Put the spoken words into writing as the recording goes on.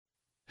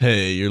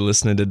Hey, you're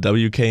listening to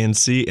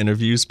WKNC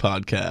Interviews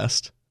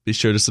Podcast. Be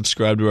sure to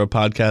subscribe to our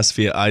podcast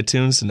via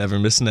iTunes to never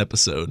miss an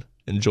episode.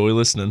 Enjoy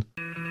listening.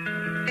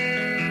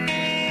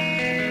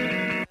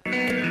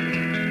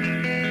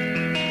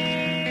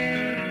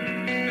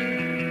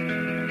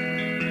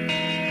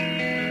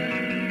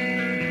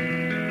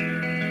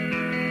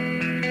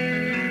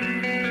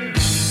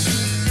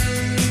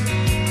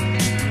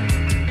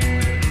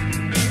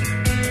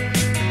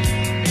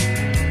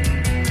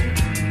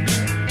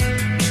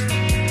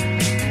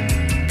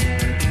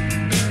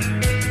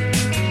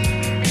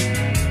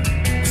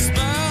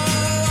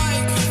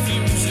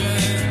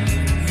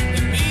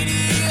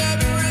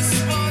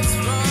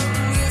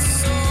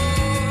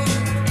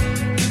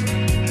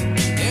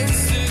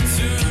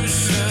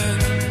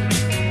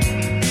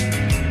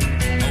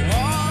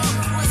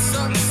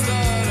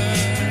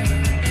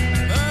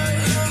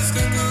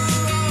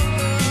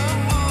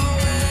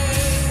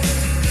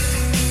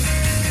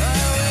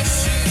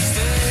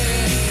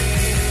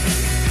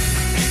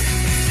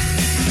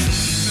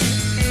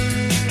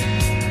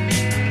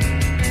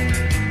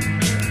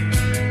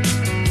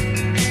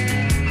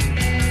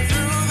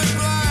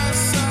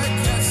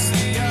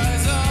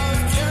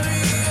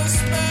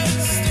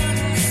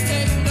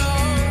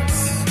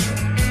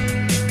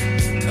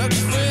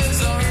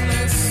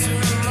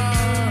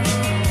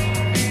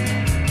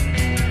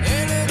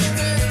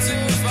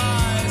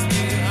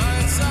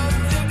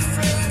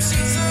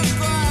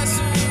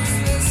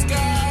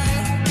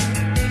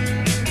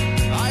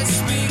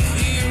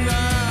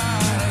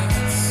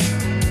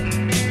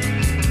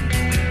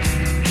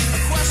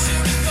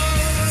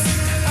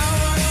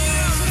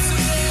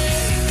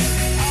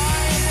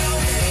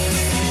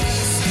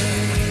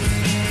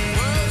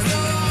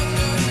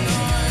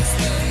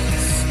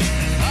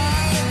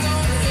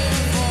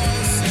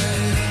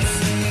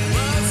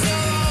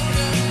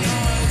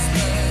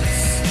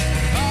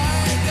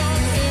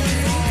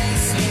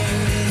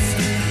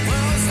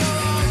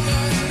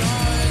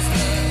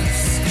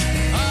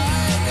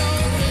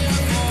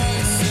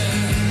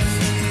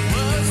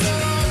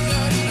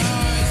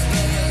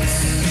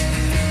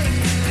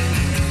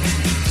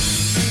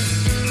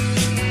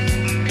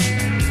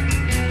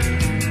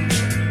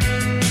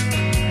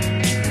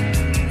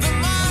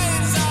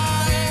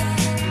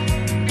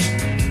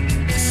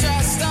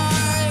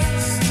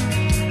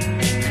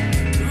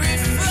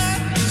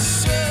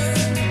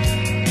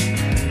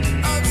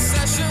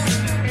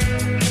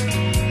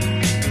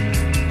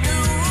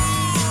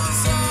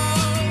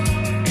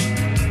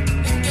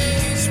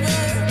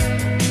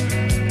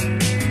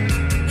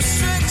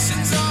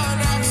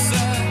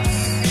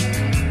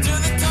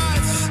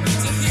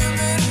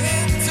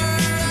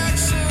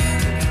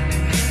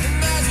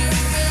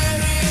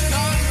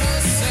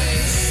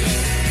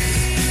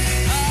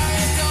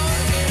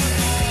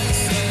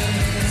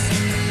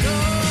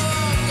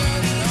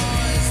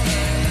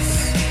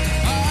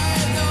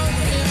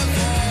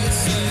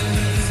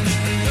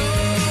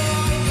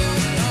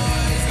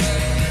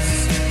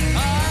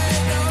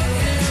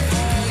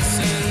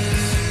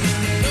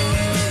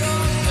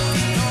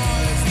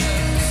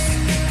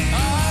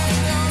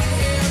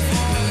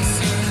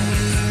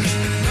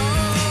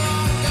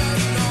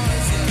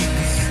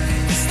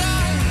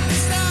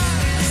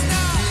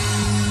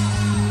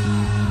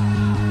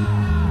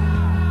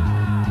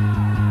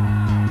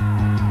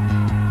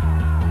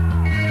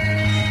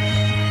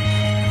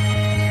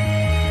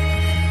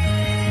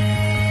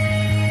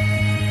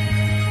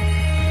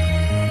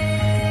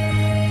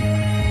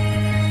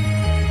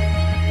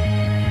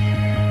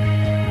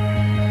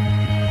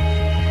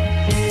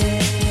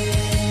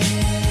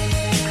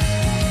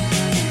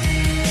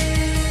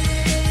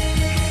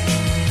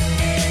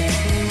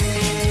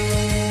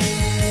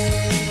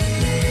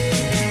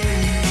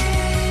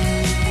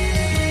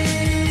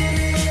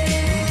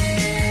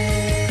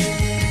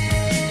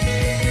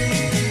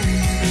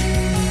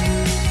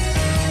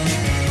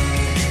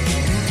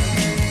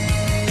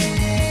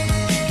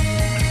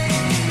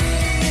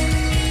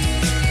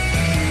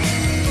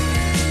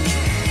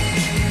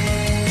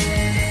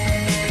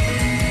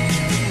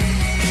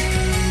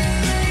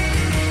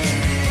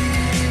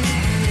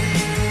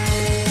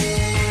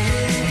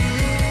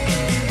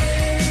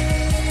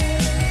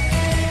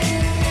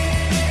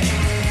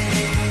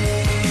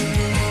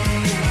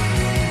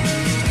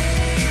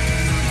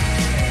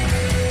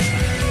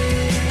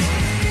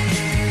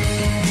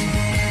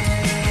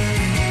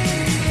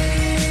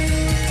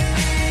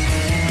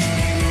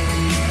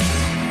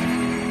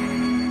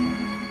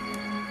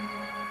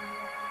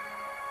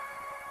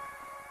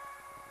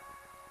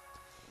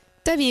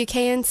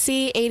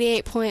 WKNC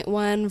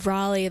 88.1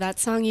 Raleigh. That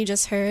song you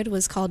just heard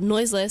was called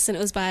Noiseless, and it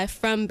was by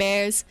From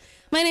Bears.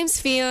 My name's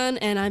Fionn,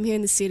 and I'm here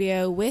in the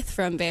studio with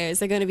From Bears.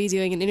 They're going to be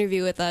doing an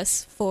interview with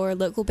us for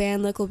Local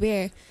Band, Local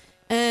Beer.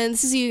 And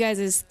this is you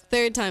guys'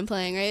 third time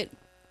playing, right?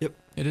 Yep,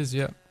 it is,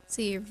 yeah.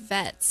 So you're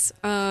vets.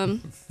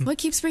 What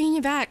keeps bringing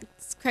you back?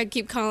 Does Craig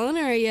keep calling,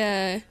 or are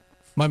you...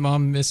 My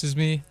mom misses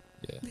me.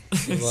 Yeah,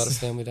 we have a lot of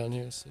family down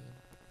here, so...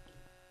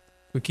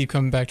 We keep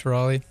coming back to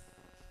Raleigh.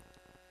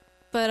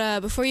 But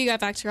before you got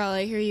back to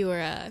Raleigh, I hear you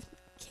were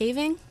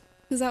caving.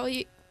 Is that what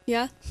you?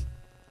 Yeah,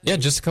 Yeah,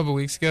 just a couple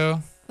weeks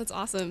ago. that's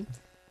awesome.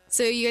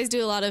 So you guys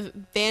do a lot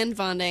of band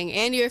bonding,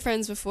 and you were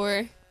friends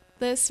before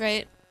this,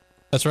 right?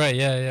 That's right.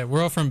 Yeah.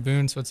 We're all from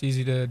Boone, so it's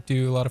easy to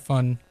do a lot of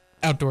fun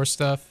outdoor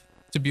stuff.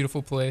 It's a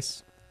beautiful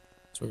place.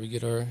 That's where we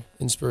get our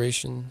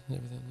inspiration and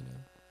everything, you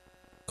know.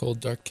 Cold,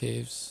 dark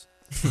caves,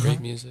 great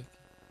music.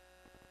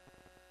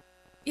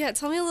 Yeah,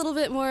 tell me a little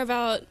bit more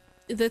about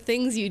the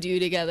things you do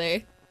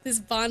together. This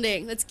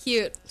bonding, that's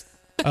cute.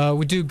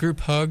 We do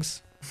group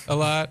hugs a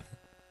lot.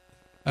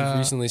 We've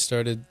recently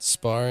started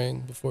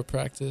sparring before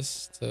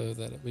practice so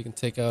that we can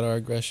take out our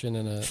aggression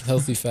in a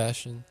healthy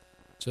fashion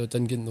so it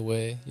doesn't get in the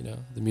way, you know,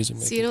 the music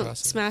making So you don't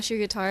process. smash your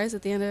guitars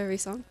at the end of every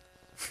song?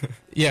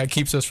 Yeah, it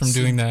keeps us from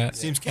doing that.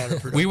 Seems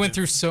counterproductive. We went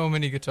through so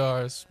many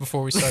guitars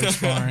before we started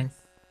sparring.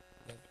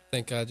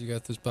 Thank God you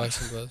got those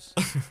boxing gloves.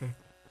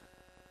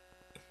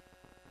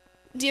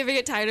 Do you ever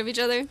get tired of each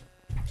other?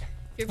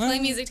 You're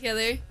playing music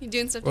together, you're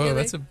doing stuff Whoa,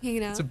 together,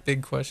 hanging out. That's a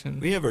big question.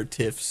 We have our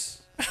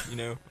tiffs, you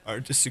know, our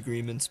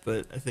disagreements,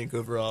 but I think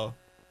overall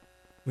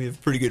we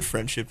have pretty good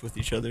friendship with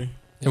each other.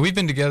 And we've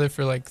been together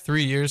for like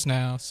 3 years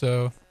now,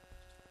 so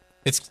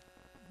it's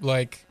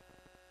like,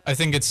 I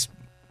think it's,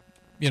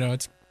 you know,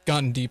 it's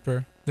gotten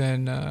deeper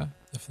than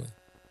Definitely.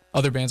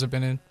 other bands I've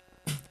been in.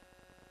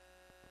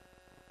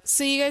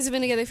 So you guys have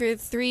been together for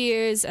 3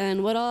 years,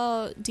 and what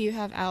all do you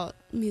have out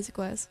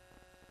music-wise?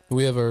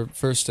 We have our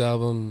first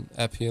album,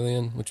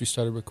 Aphelion, which we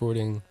started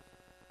recording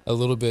a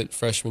little bit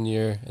freshman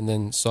year, and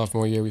then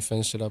sophomore year we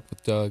finished it up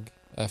with Doug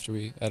after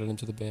we added him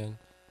to the band.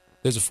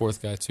 There's a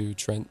fourth guy too,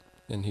 Trent,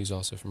 and he's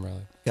also from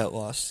Raleigh. Got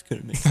lost,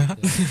 couldn't make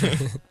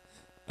it.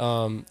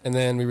 And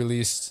then we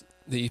released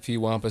the EP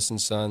Wampus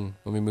and Sun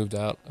when we moved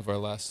out of our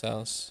last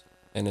house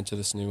and into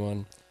this new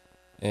one.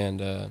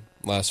 And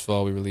last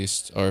fall we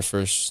released our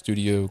first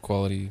studio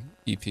quality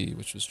EP,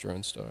 which was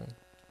Drone Star.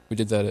 We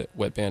did that at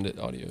Wet Bandit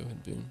Audio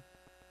in Boone.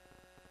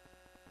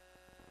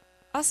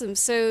 Awesome.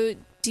 So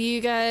do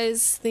you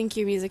guys think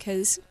your music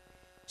has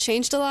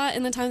changed a lot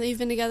in the time that you've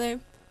been together?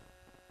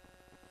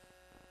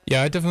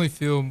 Yeah, I definitely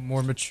feel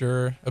more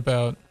mature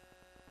about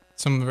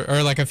some of it,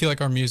 or like I feel like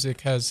our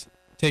music has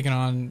taken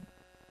on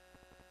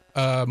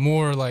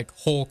more like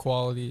whole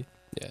quality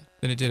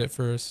than it did at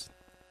first.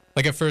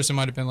 Like at first it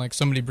might have been like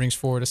somebody brings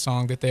forward a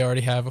song that they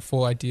already have a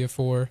full idea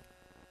for,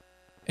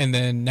 and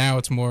then now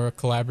it's more a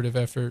collaborative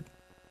effort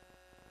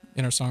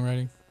in our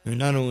songwriting. I mean,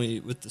 not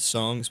only with the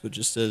songs, but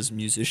just as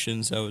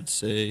musicians, I would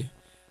say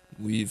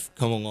we've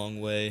come a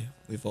long way.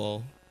 We've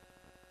all,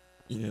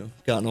 you know,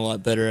 gotten a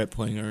lot better at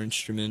playing our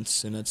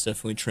instruments, and that's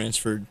definitely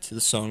transferred to the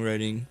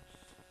songwriting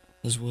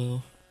as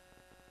well.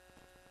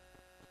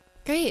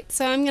 Great.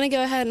 So I'm going to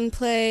go ahead and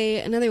play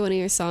another one of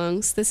your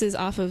songs. This is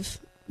off of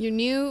your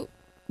new...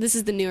 This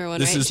is the newer one,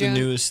 This right? is the Drone?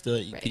 newest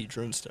EP, Right.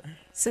 Drone Star.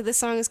 So this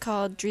song is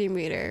called Dream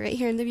Reader, right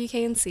here in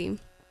WKNC.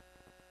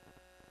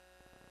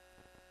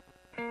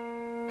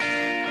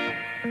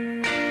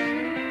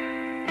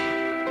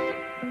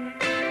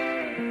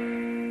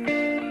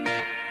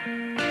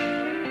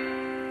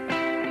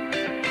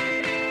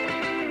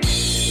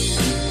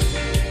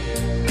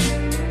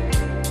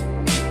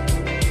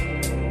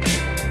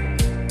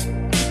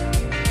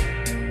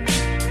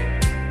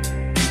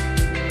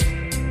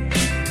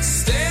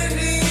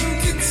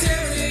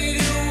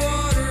 Contaminated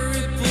water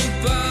rippled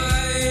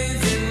by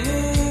the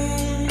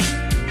moon.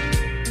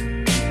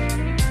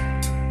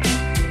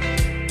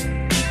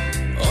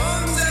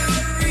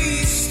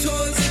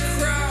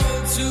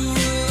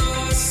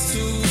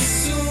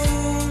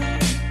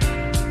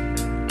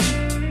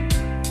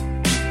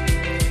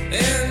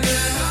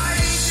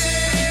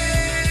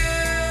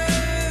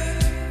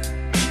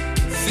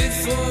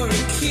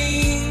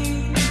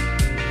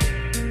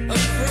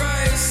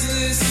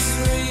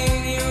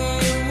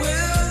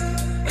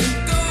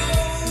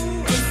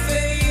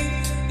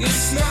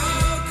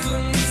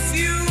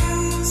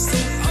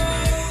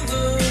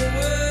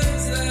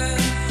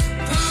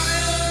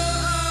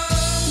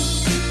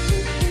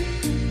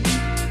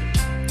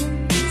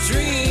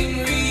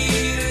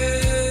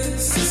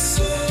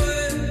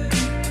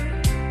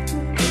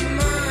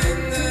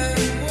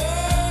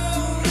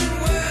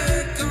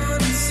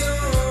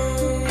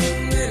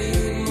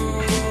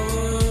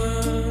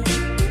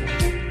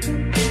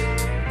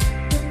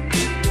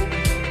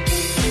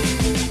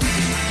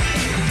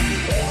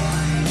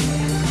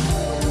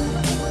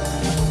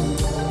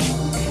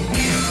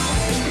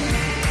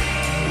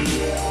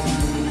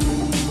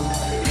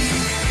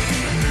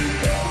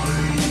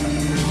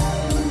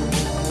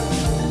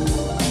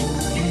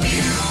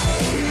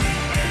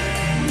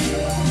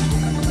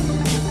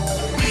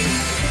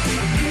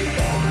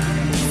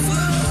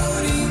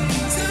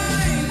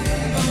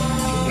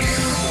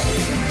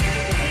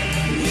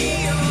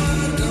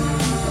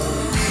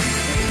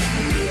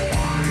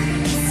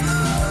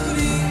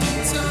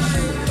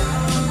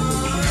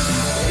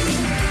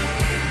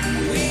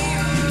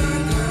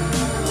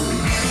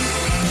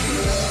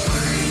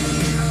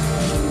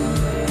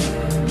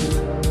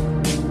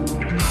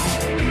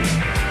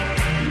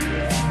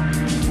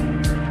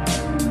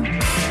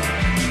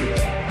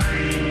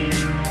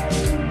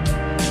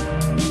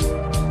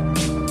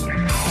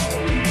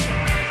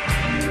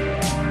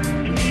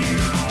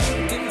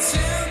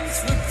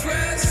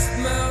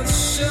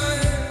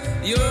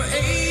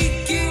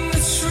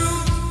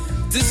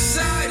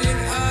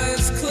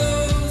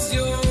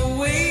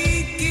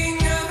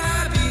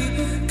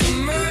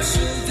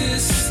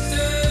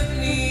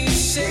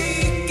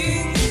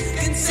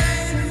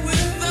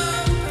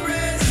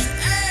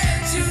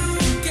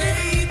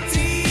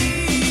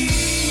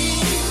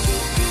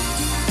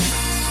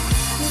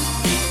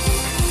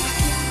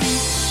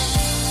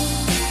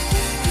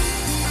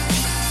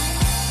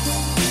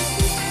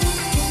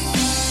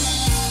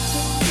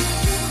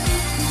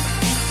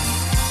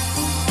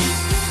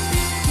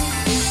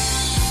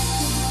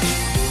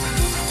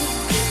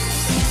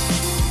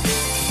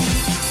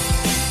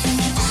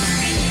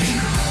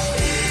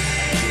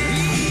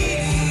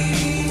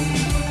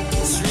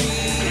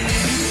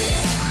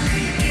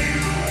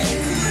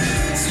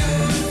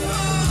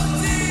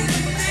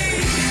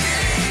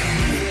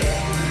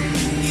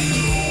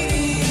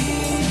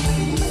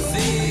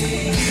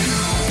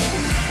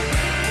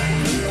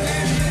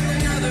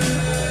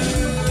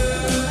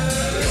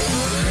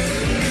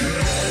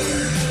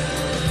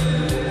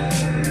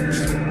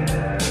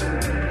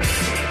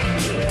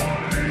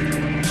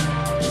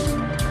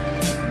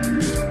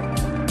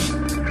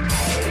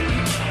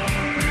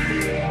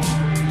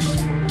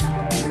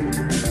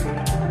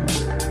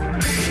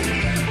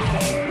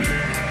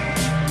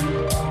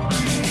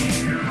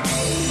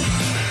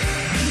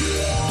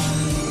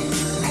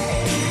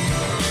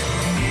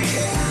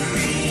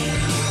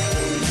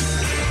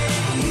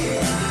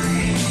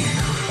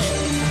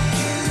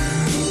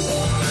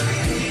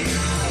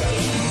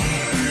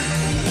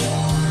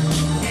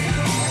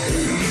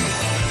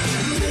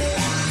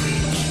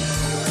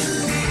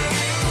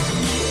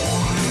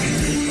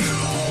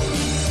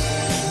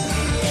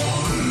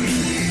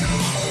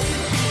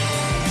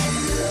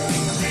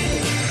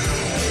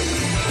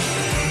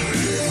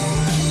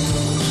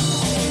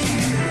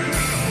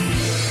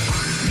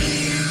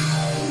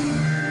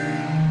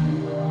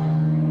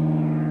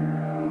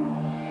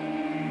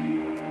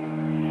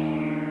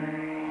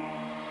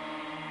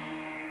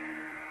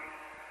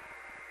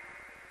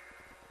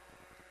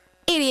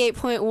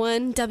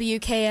 88.1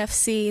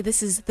 WKFC.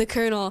 This is The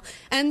Colonel,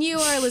 and you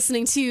are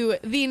listening to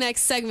the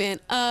next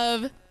segment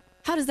of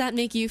How Does That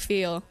Make You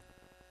Feel?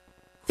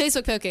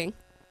 Facebook poking.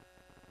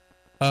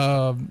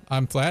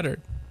 I'm flattered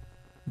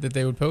that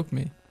they would poke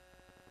me.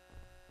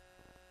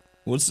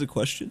 What's the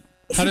question?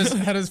 How does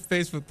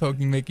Facebook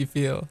poking make you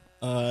feel?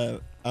 I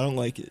don't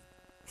like it.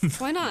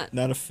 Why not?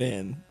 Not a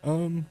fan.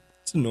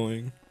 It's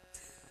annoying.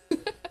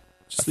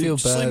 Just I feel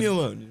just leave bad. me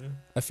alone,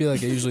 I feel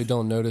like I usually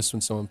don't notice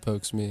when someone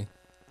pokes me.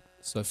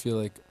 So I feel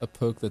like a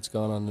poke that's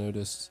gone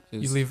unnoticed You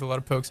is leave a lot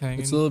of pokes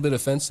hanging. it's a little bit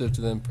offensive to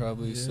them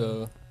probably. Yeah.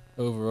 So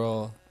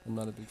overall, I'm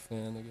not a big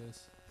fan, I guess.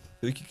 I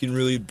feel like you can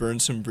really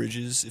burn some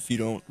bridges if you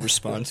don't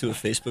respond to a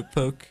Facebook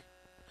poke.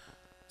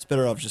 It's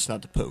better off just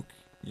not to poke,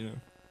 you know.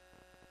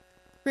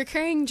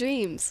 Recurring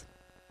dreams.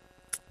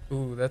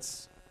 Ooh,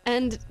 that's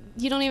And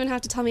you don't even have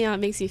to tell me how it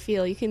makes you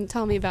feel. You can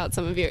tell me about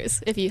some of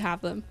yours if you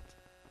have them.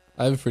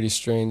 I have a pretty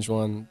strange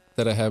one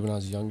that I had when I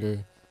was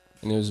younger,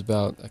 and it was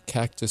about a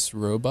cactus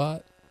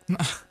robot.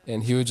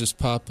 And he would just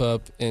pop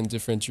up in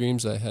different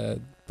dreams I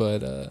had.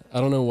 But I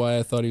don't know why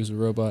I thought he was a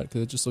robot,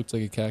 because it just looked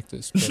like a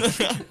cactus.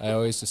 But I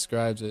always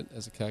described it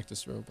as a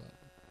cactus robot.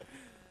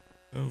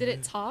 Oh, Did man.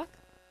 it talk?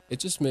 It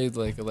just made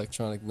like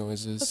electronic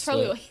noises. That's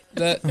probably so why.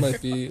 that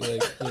might be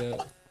like,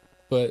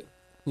 but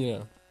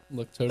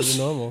looked totally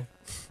normal.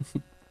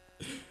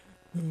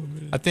 Oh,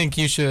 man. I think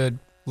you should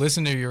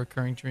listen to your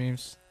recurring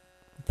dreams.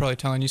 They're probably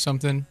telling you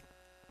something.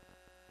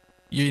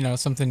 You know,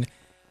 something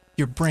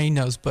your brain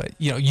knows, but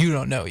you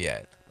don't know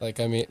yet. Like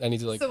I need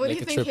to like So what do make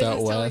you a think trip out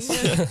his is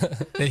telling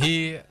west. That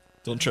he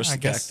Don't trust I the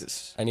guess-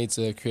 cactus. I need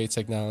to create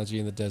technology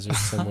in the desert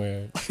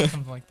somewhere.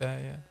 something like that,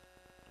 yeah.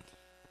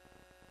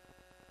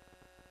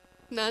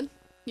 None?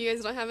 You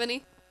guys don't have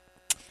any?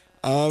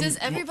 well, Does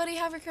everybody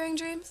have recurring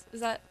dreams?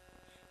 Is that...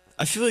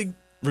 I feel like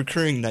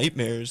recurring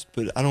nightmares,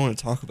 but I don't want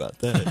to talk about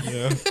that, you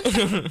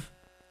know?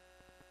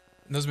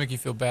 And those make you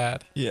feel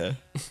bad. Yeah.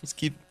 Let's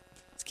keep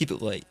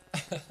it light.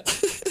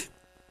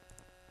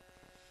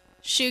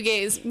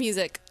 Shoegaze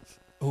music.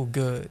 Oh,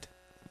 good.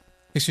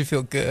 Makes you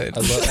feel good.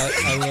 I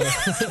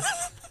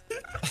love.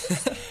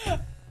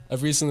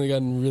 I've recently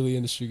gotten really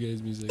into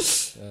shoegaze music,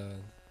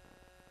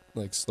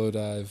 like Slow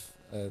Dive.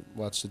 I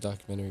watched a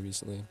documentary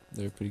recently.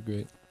 They're pretty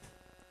great.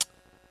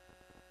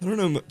 I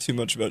don't know too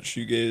much about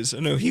shoegaze.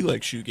 I know he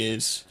likes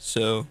shoegaze,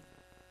 so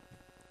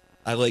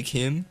I like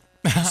him,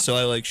 so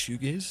I like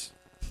shoegaze.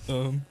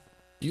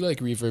 You like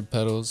reverb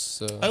pedals,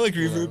 so I like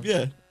you reverb, know,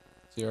 yeah. so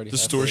you're already halfway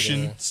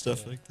Distortion, there.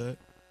 stuff Yeah. like that.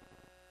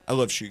 I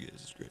love shoegaze.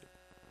 It's great.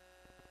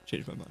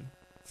 Changed my mind.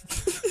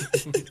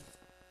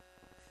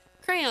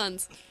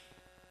 Crayons.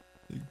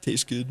 It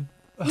tastes good.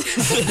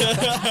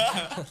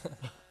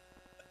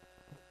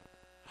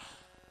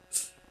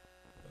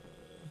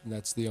 And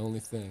that's the only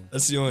thing.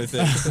 That's the only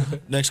thing.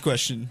 Next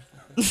question.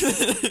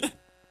 The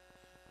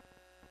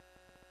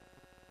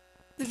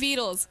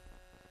Beatles.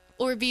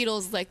 Or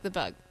Beatles like the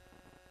bug.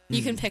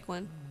 You can pick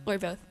one. Or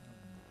both.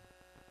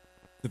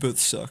 They both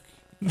suck.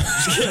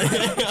 Just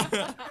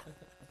kidding.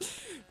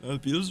 No,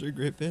 the Beatles are a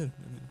great band.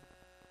 I mean,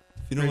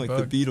 if you don't Great like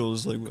bug. the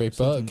Beatles, like Great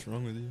something's bug.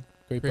 wrong with you.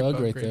 Great, Great bug,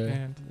 bug, right great there.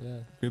 band. Yeah.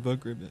 Great bug,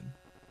 great band.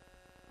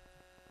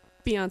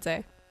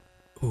 Beyonce.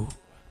 Ooh.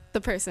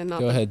 The person, not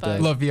Go the ahead, bug.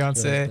 Doug. Love Go ahead,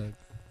 Beyonce. Doug.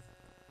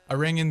 I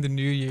rang in the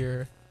new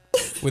year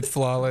with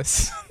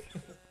Flawless.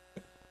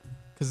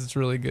 Because it's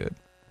really good.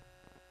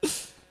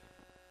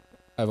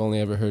 I've only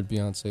ever heard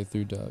Beyonce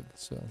through Doug,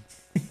 so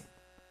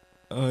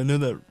I know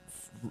that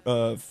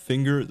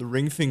the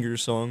ring finger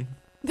song.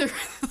 The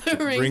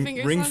ring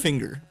finger ring song?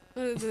 finger.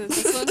 What is it,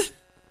 this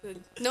one?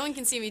 No one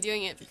can see me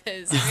doing it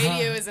because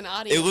radio is an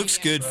audio. It looks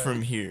medium. good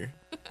from here,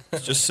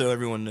 just so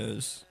everyone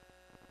knows.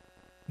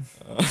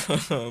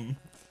 Um,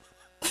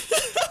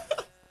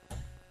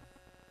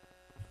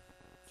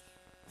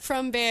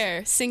 From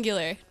bear,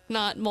 singular,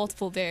 not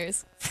multiple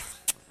bears.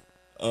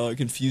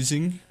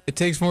 confusing. It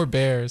takes more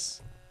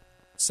bears.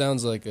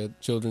 sounds like a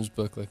children's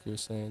book, like you were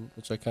saying,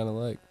 which I kind of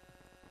like.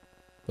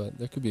 But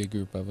there could be a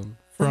group of them.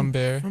 From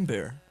bear. From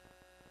bear.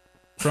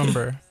 From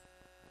bear.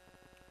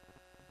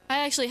 I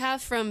actually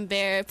have From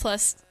Bear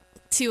plus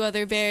 2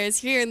 other bears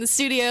here in the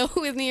studio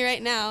with me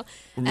right now.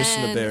 We're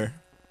missing a And- bear.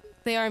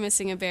 They are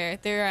missing a bear.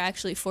 There are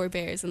actually 4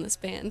 bears in this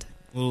band.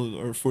 Well,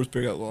 our fourth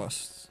bear got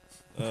lost.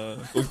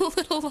 Little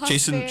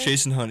lost bear.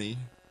 Chasing honey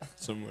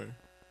somewhere.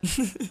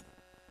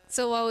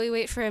 So while we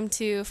wait for him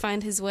to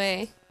find his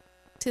way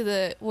to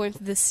the warmth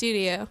of the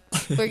studio,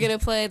 we're going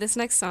to play this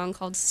next song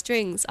called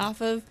Strings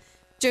off of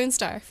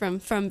Jonestar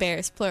from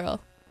Bears,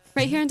 plural,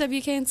 right here on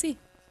WKNC.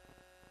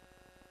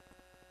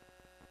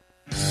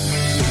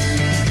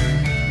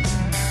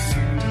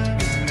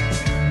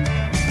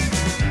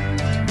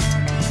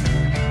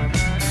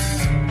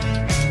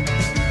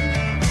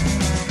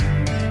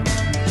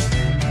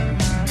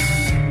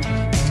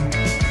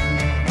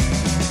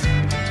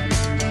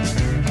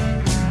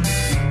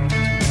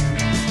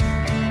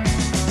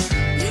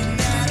 Keep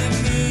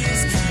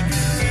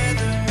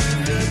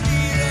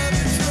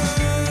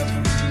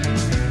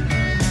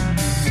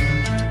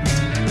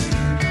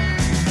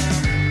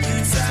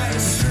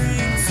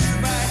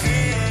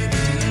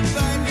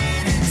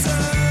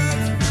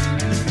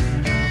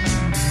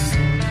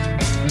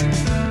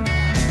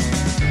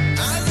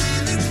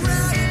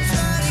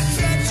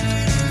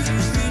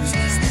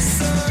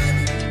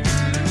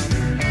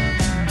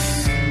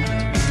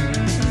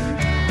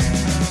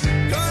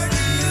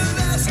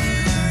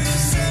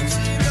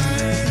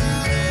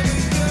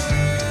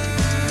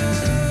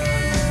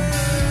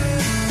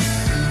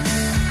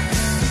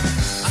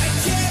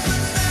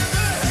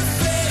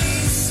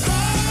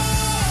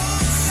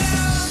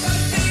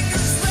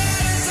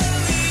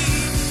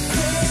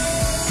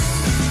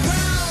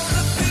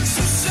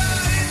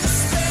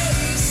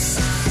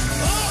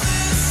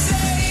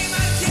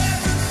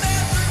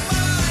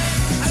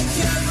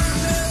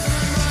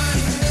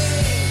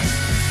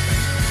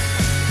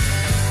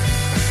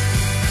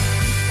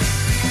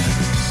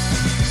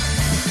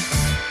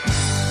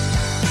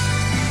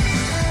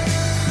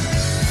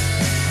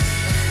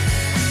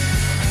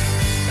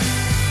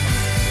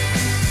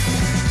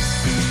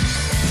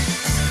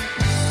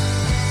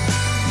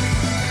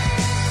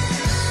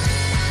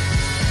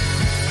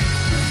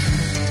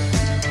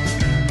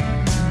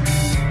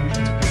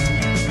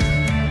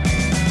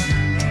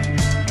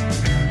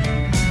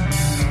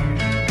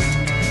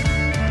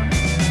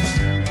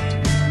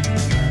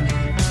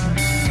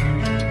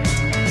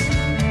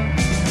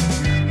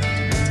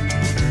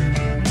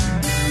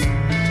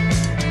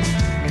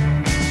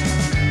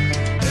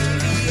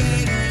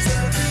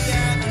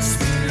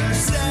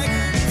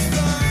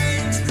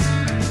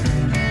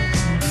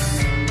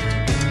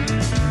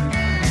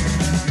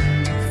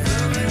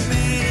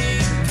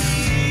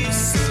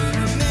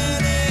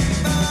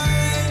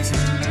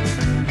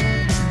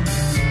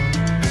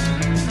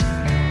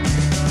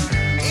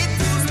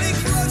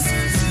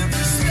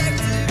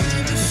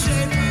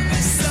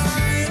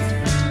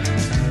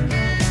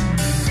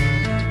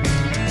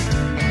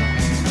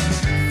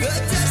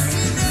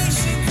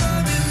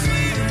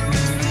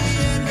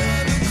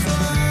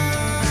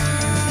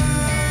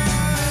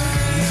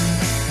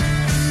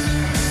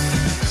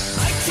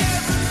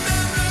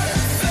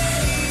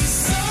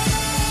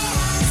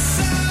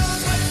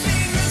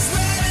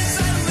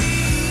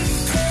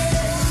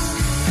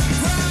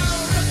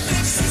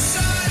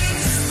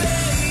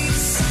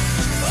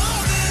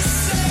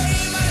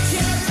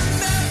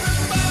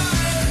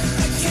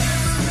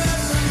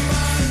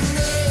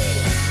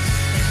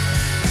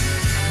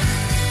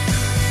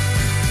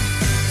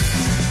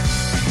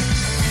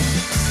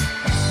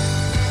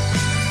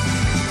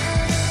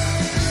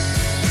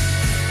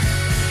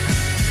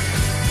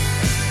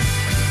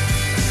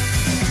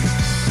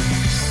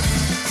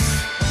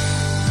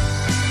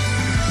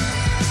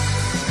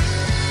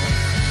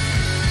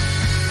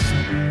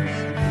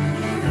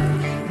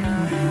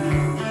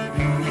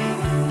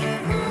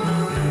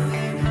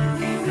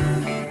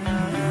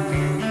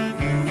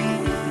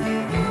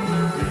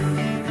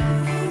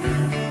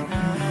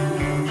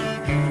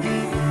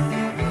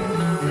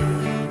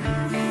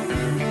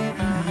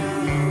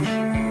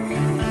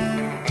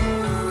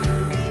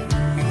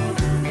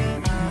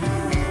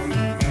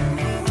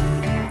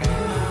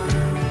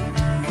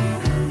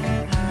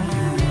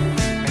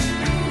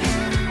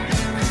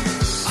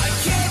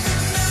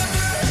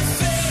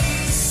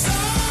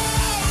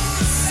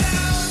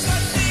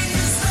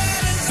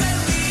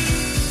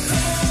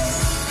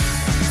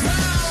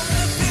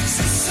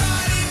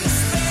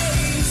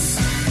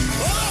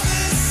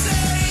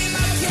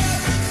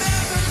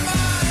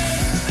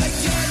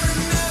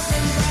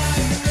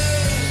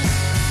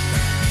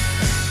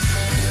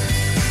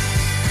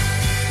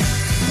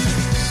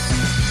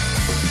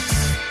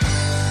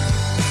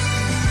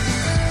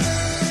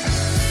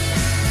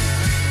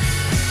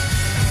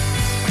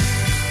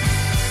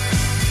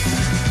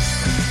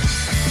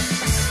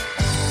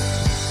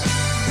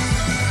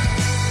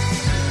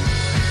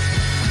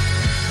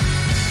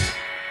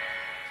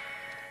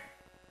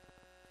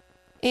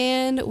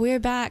we're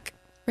back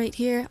right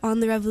here on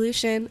The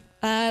Revolution.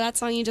 That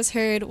song you just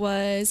heard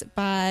was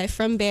by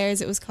From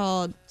Bears. It was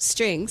called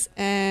Strings.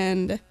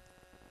 And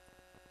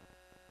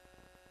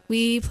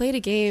we played a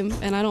game,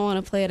 and I don't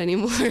want to play it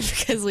anymore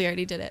because we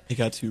already did it. It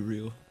got too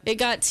real. It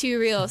got too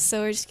real,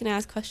 so we're just going to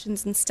ask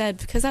questions instead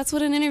because that's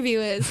what an interview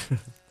is.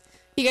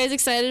 You guys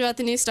excited about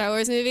the new Star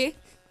Wars movie?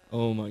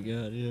 Oh my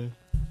god, yeah.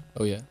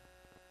 Oh yeah.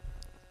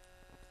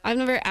 I've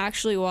never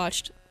actually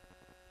watched.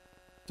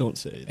 Don't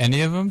say it.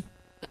 Any of them?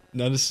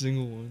 Not a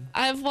single one.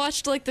 I've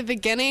watched like the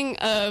beginning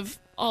of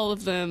all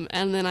of them,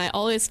 and then I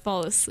always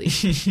fall asleep.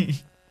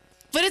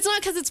 But it's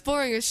not because it's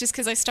boring. It's just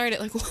because I start at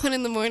like 1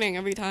 in the morning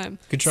every time.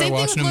 Could try Same thing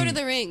with watching Lord them of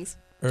the Rings.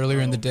 earlier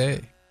in the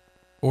day,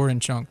 or in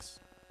chunks.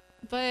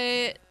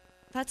 But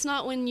that's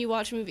not when you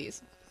watch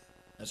movies.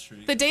 That's true.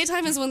 The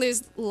daytime is when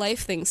there's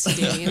life things to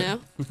do, you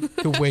know?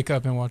 To wake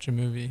up and watch a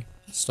movie.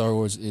 Star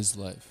Wars is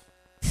life.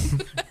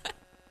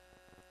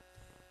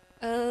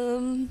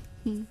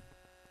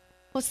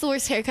 What's the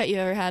worst haircut you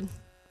ever had?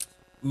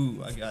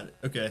 Ooh, I got it.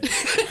 Okay.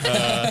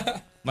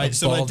 My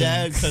Balding.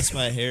 dad cuts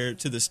my hair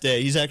to this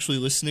day. He's actually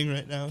listening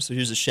right now, so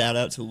here's a shout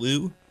out to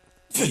Lou.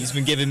 He's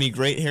been giving me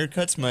great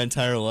haircuts my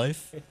entire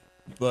life,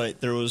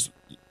 but there was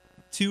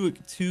two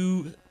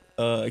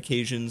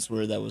occasions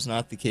where that was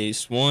not the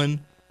case.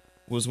 One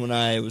was when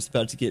I was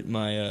about to get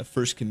my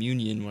first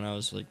communion when I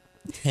was like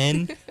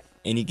 10,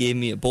 and he gave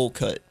me a bowl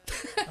cut,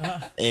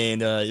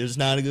 and it was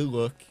not a good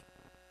look.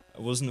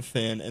 I wasn't a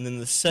fan. And then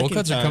the second Bowl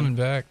cuts time, are coming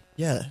back.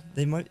 yeah,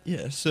 they might.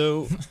 Yeah,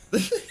 so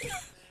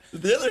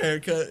the other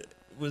haircut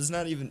was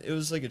not even. It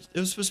was like it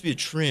was supposed to be a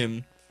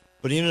trim,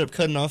 but he ended up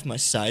cutting off my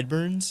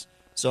sideburns.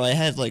 So I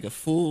had like a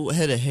full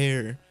head of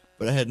hair,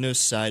 but I had no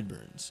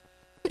sideburns,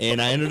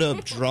 and I ended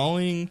up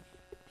drawing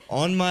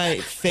on my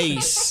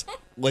face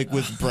like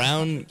with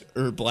brown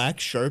or black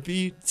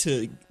Sharpie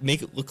to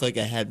make it look like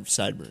I had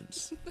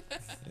sideburns,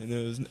 and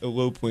it was a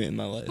low point in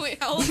my life. Wait,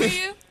 how old were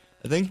you?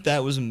 I think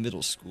that was in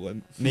middle school.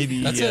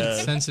 Maybe That's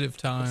a sensitive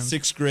time.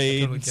 6th I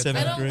grade, totally get that. 7th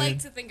I don't grade. like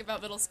to think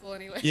about middle school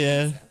anyway.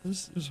 Yeah,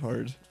 it was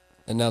hard.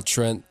 And now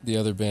Trent, the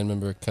other band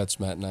member, cuts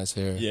Matt and I's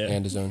hair Yeah.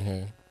 and his own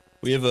hair.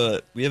 We have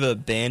a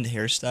band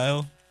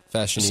hairstyle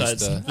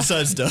Fashionista.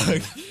 besides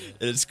Doug.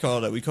 It's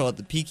called we call it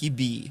the Peaky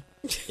Bee.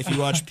 If you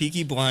watch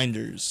Peaky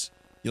Blinders,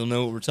 you'll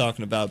know what we're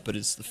talking about. But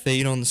it's the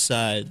fade on the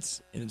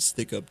sides and it's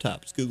thick up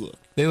top. It's a good look.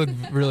 They look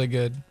really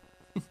good.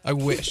 I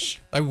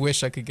wish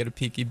I could get a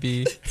Peaky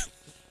Bee.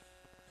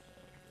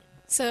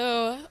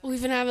 So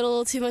we've been having a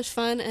little too much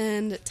fun,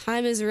 and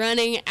time is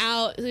running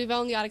out. We've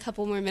only got a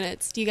couple more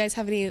minutes. Do you guys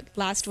have any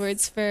last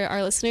words for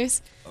our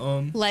listeners?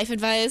 Life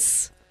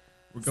advice?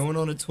 We're going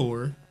on a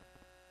tour.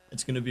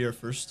 It's going to be our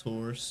first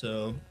tour,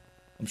 so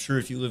I'm sure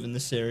if you live in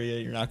this area,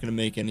 you're not going to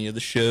make any of the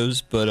shows.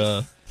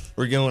 But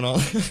we're going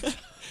all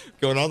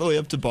going all the way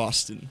up to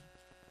Boston,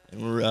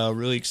 and we're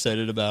really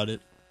excited about it.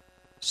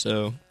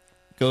 So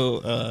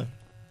go.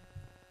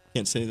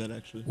 Can't say that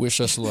actually. Wish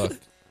us luck.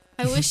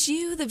 I wish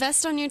you the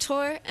best on your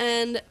tour,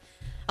 and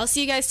I'll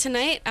see you guys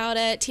tonight out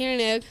at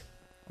Tiernanog.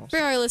 For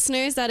our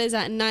listeners, that is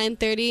at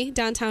 9:30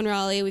 downtown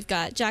Raleigh. We've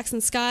got Jackson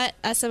Scott,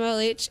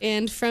 SMLH,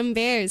 and From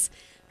Bears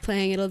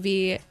playing. It'll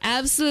be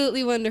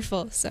absolutely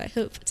wonderful, so I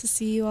hope to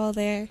see you all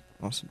there.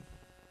 Awesome.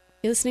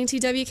 You're listening to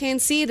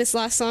WKNC. This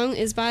last song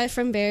is by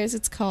From Bears.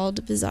 It's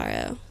called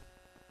Bizarro.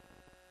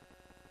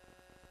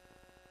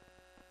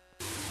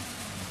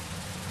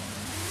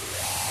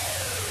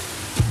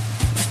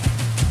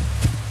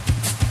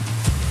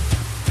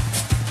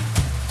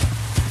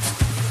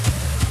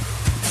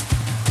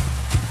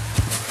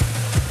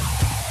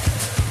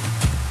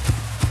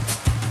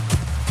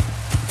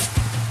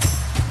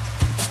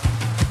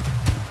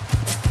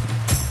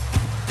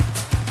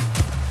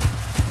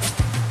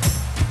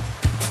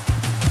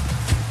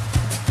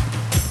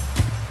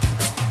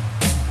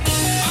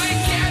 I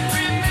can't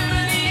remember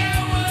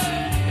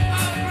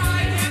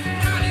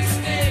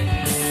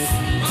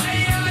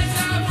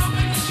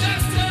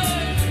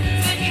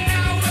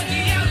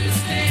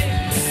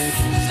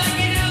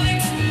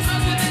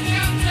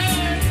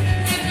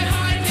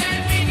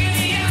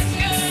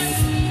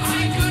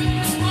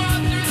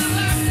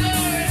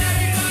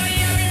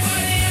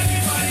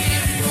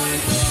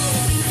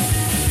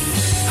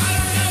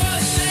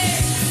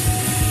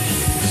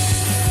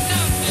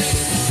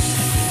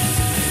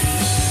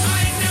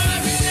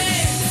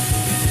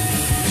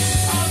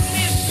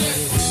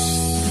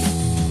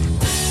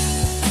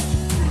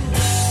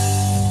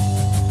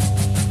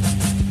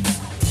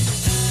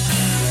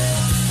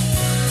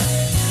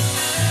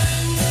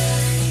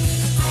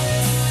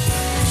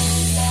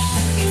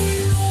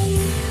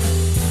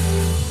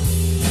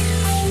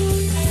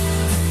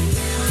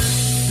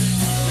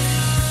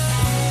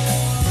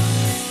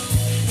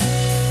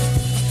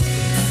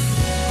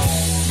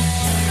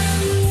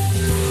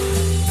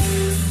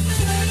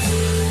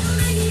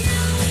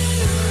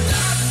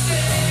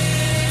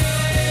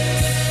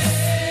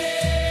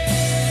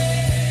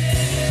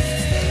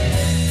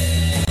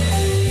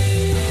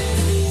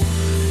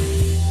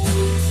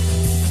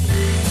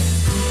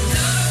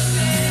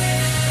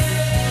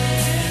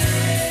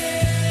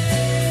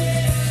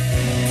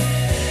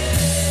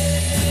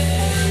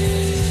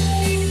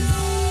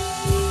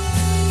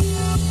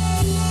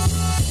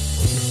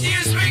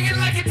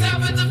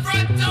at the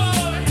front door.